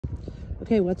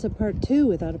Okay, what's a part 2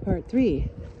 without a part 3?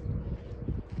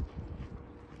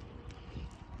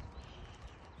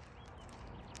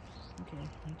 Okay,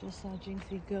 I just saw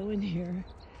Jinxie go in here.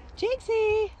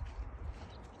 Jinxie!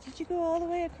 Did you go all the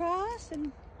way across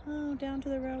and down to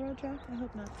the railroad track? I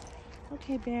hope not.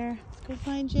 Okay, Bear, let's go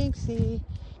find Jinxie.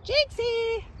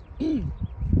 Jinxie!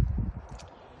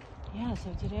 Yeah,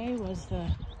 so today was the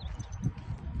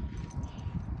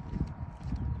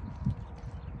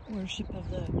worship of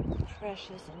the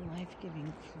precious and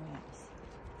life-giving cross.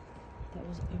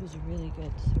 It was a really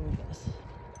good service.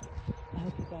 I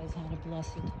hope you guys had a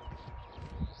blessed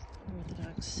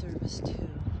Orthodox service too.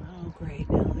 Oh great,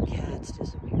 now the cat's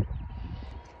disappeared.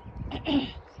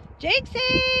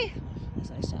 Jinxie!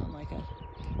 As I sound like a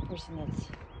person that's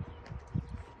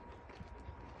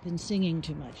been singing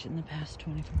too much in the past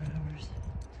 24 hours.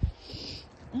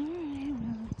 Alright,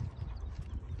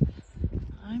 well,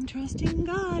 I'm trusting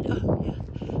God. Oh yeah,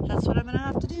 that's what I'm gonna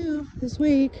have to do this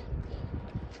week.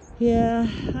 Yeah,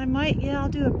 I'll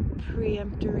do a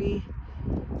preemptory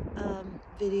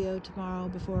video tomorrow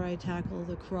before I tackle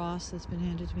the cross that's been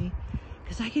handed to me,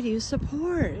 because I could use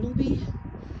support. It'll be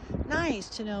nice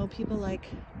to know people like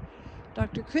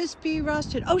Dr. Crispy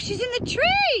Rusted. Oh, she's in the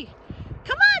tree!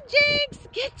 Come on, Jinx!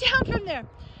 Get down from there!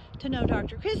 To know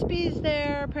Dr. Crispy's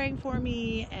there praying for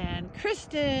me, and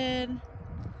Kristen,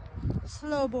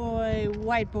 Slow Boy,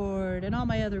 Whiteboard, and all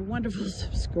my other wonderful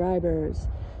subscribers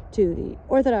to the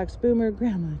Orthodox Boomer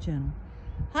Grandma channel.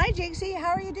 Hi, Jinxie. How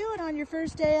are you doing on your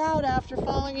first day out after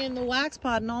falling in the wax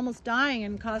pot and almost dying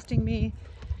and costing me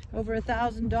over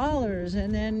 $1,000,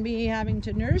 and then me having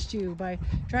to nurse you by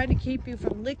trying to keep you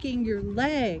from licking your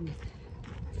leg?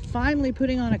 Finally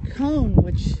putting on a cone,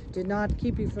 which did not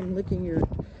keep you from licking your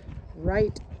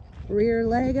right rear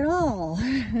leg at all,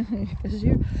 because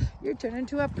you're turned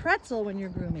into a pretzel when you're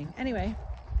grooming. Anyway,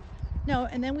 no,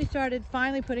 and then we started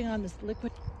finally putting on this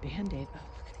liquid Band-Aid. Oh,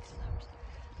 look at these flowers.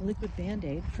 A liquid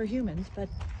Band-Aid for humans, but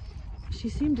she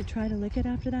seemed to try to lick it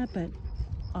after that, but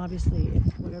obviously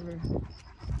whatever,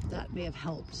 that may have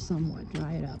helped somewhat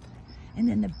dry it up. And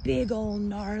then the big old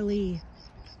gnarly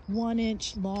 1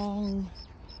 inch long,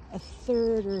 a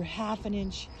third or half an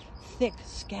inch thick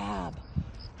scab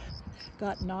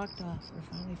got knocked off, or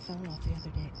finally fell off the other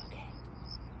day. Okay,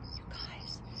 you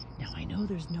guys, now I know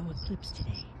there's no eclipse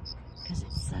today because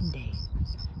it's Sunday,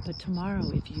 but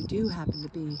tomorrow, if you do happen to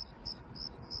be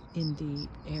in the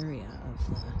area of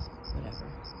the whatever,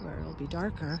 where it'll be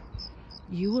darker,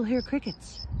 you will hear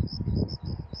crickets,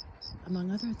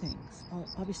 among other things.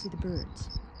 Obviously the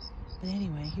birds. But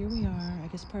anyway, here we are. I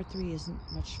guess part 3 isn't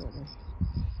much shorter,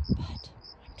 but I'm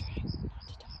trying not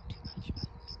to talk too much, but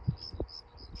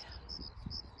yeah,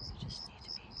 you just need to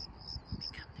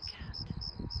become the cat.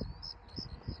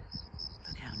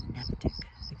 Look how neptic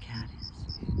the cat is.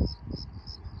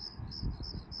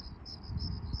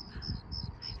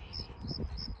 Hi, baby.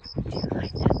 Do you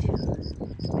like that too?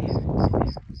 There.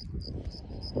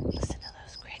 Listen to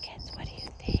those crickets. What do you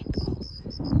think? Oh,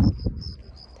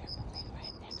 they're moving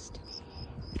right next to me.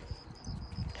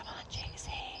 Come on,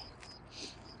 Jinxie.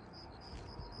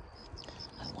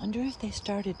 I wonder if they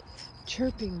started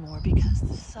chirping more because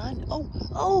the sun.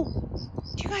 Oh,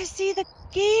 do you guys see the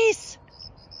geese?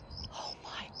 Oh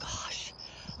my gosh,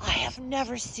 I have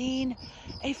never seen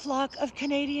a flock of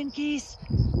Canadian geese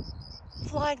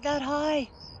flying that high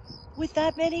with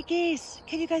that many geese.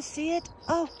 Can you guys see it?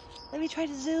 Oh, let me try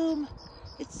to zoom.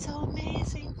 It's so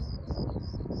amazing. I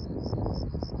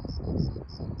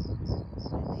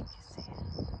think you see it.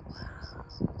 Wow.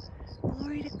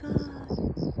 Glory to God.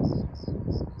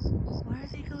 Why are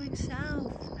they going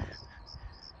south?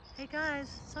 Hey guys,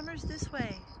 summer's this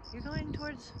way. You're going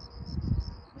towards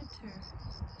winter.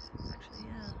 Actually,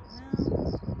 yeah.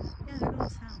 Well, yeah, they're going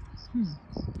south.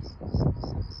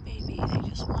 Maybe they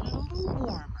just want it a little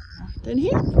warmer than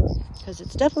here, because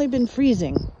it's definitely been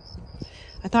freezing.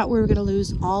 I thought we were going to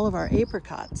lose all of our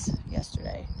apricots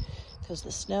yesterday because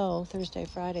the snow Thursday,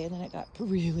 Friday, and then it got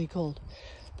really cold.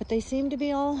 But they seem to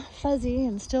be all fuzzy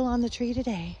and still on the tree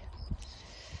today.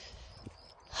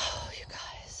 Oh, you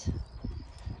guys.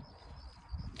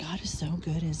 God is so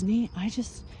good, isn't he? I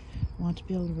just want to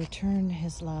be able to return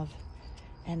his love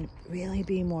and really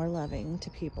be more loving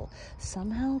to people.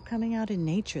 Somehow coming out in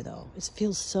nature, though, it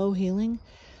feels so healing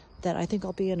that I think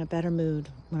I'll be in a better mood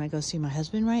when I go see my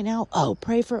husband right now. Oh,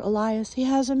 pray for Elias. He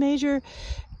has a major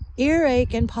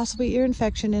earache and possibly ear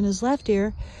infection in his left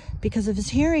ear because of his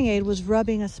hearing aid was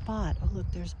rubbing a spot. Oh, look,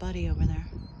 there's Buddy over there.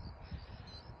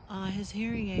 His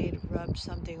hearing aid rubbed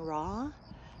something raw.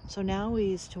 So now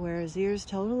he's to where his ear's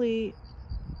totally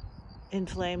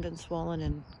inflamed and swollen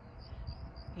and,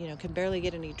 you know, can barely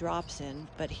get any drops in,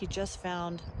 but he just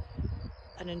found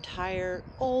an entire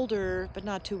older, but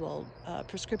not too old,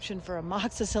 prescription for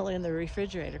amoxicillin in the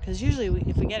refrigerator. Because usually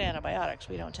if we get antibiotics,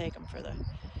 we don't take them for the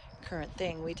current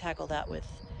thing. We tackle that with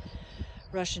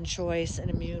Russian choice, an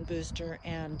immune booster,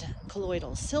 and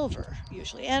colloidal silver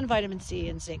usually, and vitamin C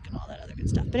and zinc and all that other good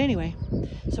stuff. But anyway,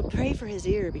 so pray for his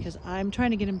ear, because I'm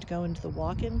trying to get him to go into the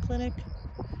walk-in clinic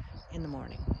in the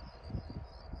morning.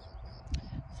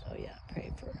 So yeah,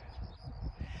 pray for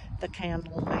the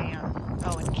candle man.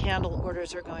 Oh, and candle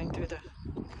orders are going through the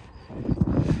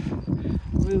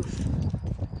roof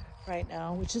right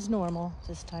now, which is normal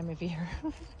this time of year.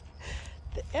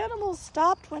 The animals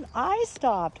stopped when I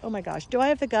stopped. Oh my gosh, do I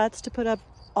have the guts to put up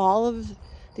all of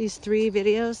these 3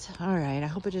 videos? All right, I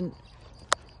hope it didn't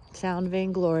sound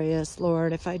vainglorious.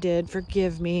 Lord, if I did,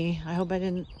 forgive me. I hope I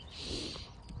didn't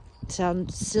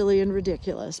sound silly and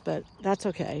ridiculous, but that's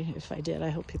okay. If I did, I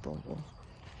hope people will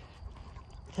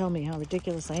tell me how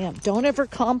ridiculous I am. Don't ever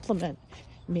compliment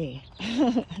me.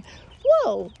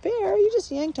 Whoa, Bear, you just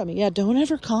yanked on me. Yeah, don't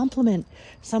ever compliment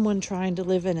someone trying to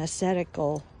live an aesthetic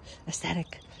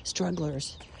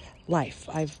struggler's life.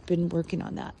 I've been working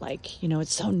on that. Like, you know,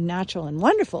 it's so natural and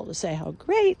wonderful to say how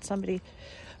great somebody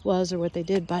was or what they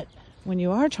did, but when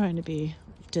you are trying to be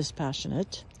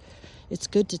dispassionate, it's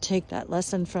good to take that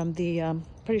lesson from the,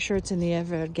 pretty sure it's in the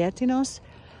Evergetinos,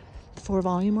 the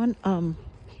 4-volume one,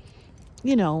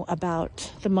 you know,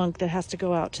 about the monk that has to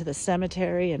go out to the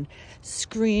cemetery and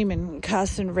scream and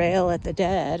cuss and rail at the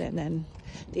dead. And then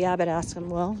the abbot asked him,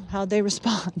 well, how'd they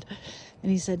respond?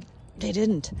 And he said, they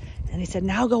didn't. And he said,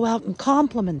 now go out and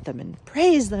compliment them and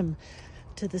praise them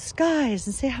to the skies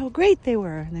and say how great they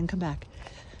were, and then come back.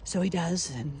 So he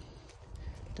does, and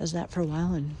does that for a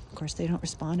while. And of course they don't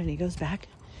respond, and he goes back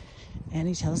and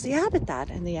he tells the abbot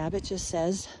that. And the abbot just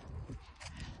says,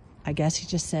 I guess he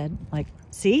just said, like,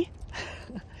 see?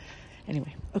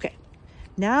 Anyway, okay.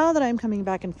 Now that I'm coming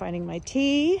back and finding my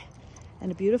tea and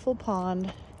a beautiful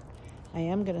pond, I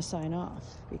am going to sign off,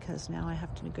 because now I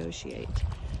have to negotiate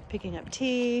picking up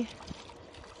tea,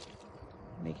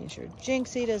 making sure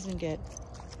Jinxie doesn't get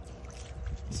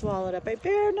swallowed up by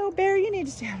Bear. No, Bear, you need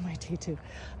to stay out of my tea too.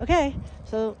 Okay,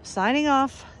 so signing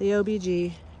off the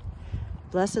OBG.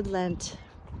 Blessed Lent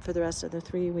for the rest of the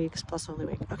 3 weeks plus Holy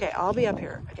Week. Okay, I'll be up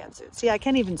here again soon. See, I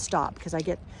can't even stop because I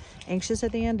get anxious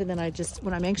at the end, and then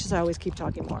when I'm anxious, I always keep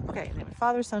talking more. Okay, in the name of the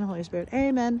Father, Son, Holy Spirit.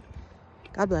 Amen.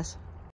 God bless.